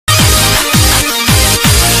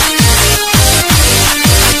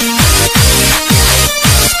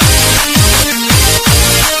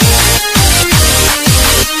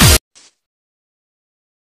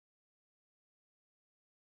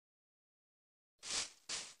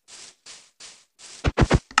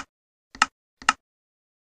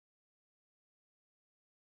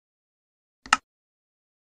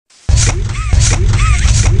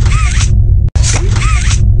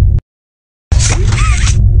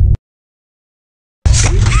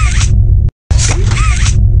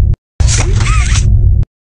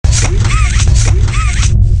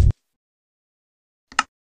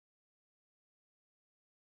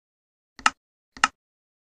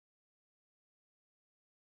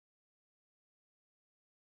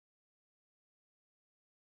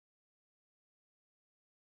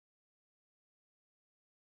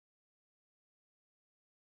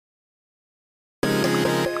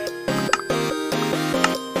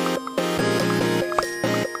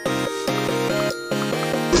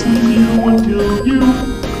until you.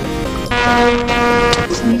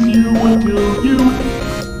 Squeeze you until you.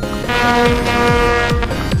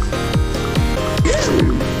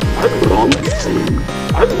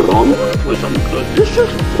 I'm wrong for some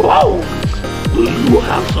delicious browns. Will you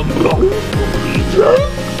have some browns for me, Jay?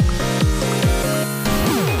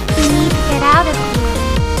 We need to get out of here.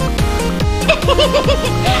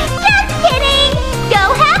 Just kidding! Go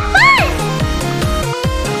have fun!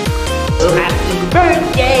 Oh, happy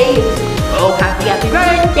birthday! Oh, happy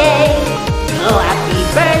birthday! Oh, happy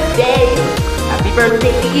birthday! Happy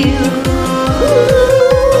birthday to you!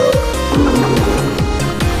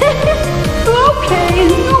 Okay,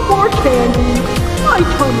 no more candy. My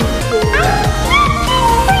tummy's full.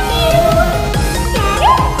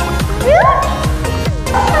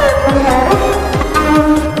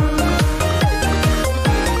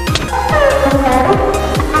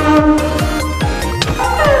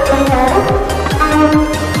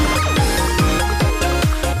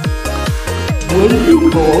 What do you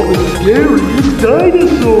call the scariest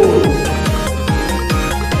dinosaur?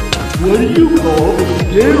 What do you call the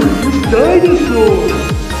scariest dinosaur?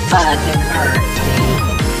 Button hurts me.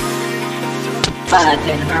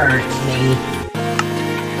 Button hurts me.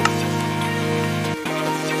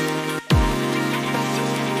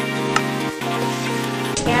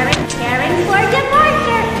 Preparing for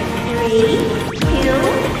departure. 3, 2,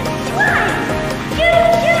 1.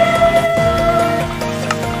 Choo-choo!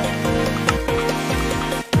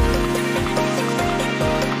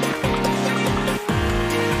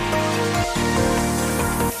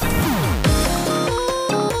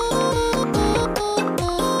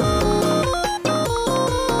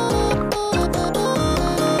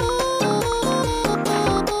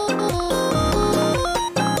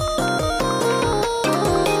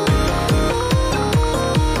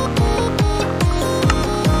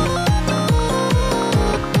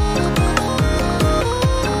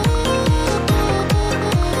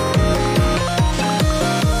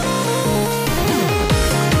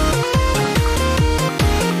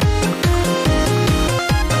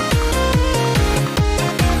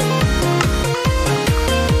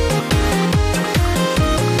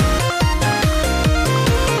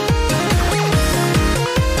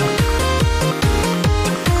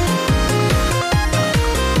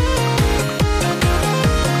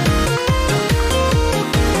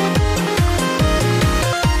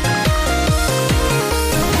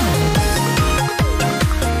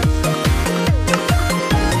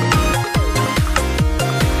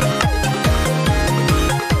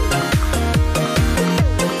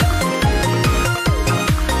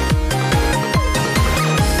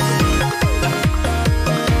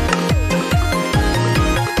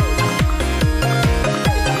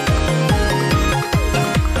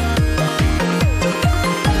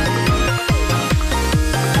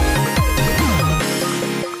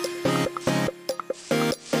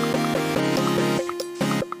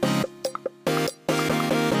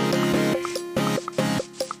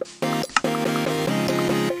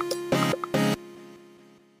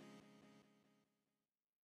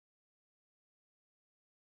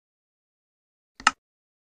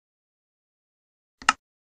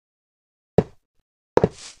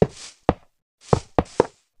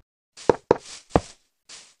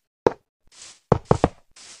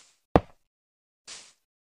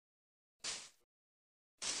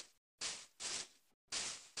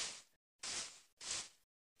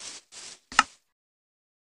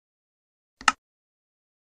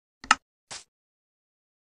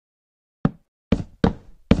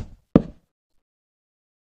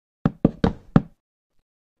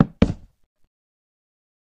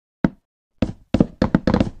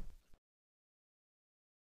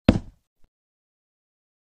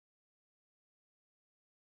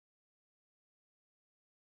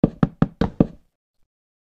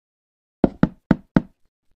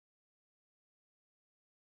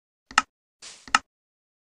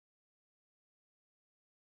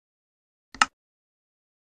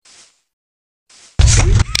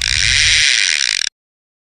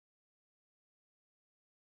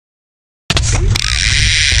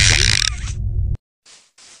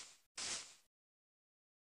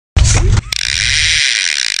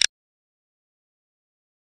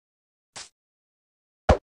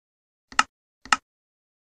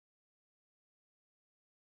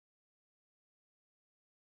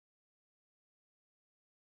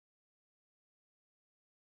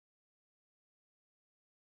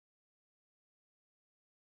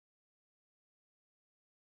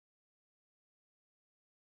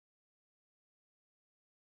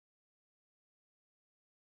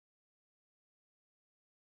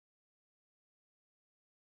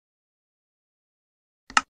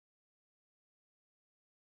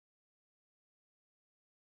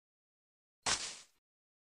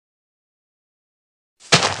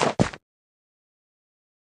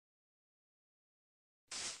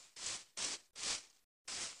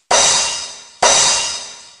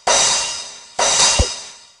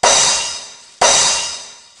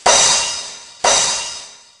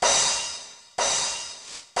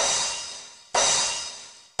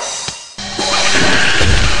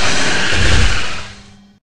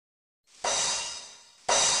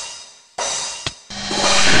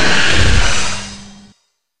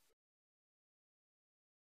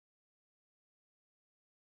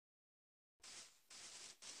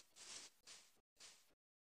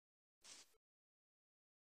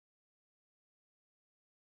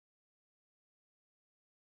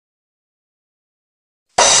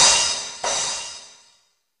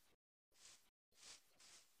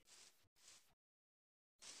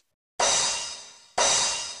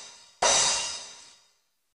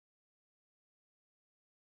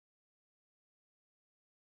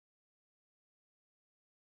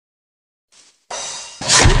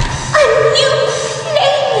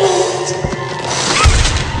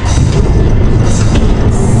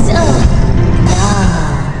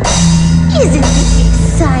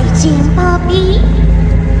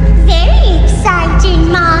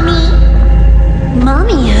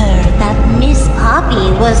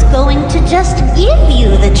 Poppy was going to just give you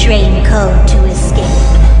the train code to escape.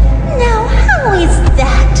 Now, how is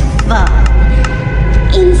that fun?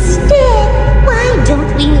 Instead, why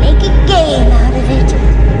don't we make a game out of it?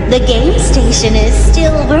 The game station is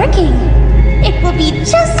still working. It will be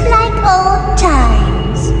just like old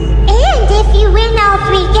times. And if you win all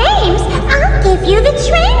 3 games, I'll give you the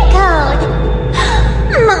train code.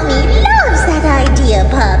 Mommy loves that idea,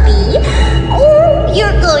 Poppy. Oh,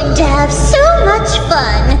 you're going to have so much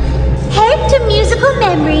fun. Head to musical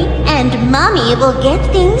memory and Mommy will get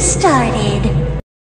things started.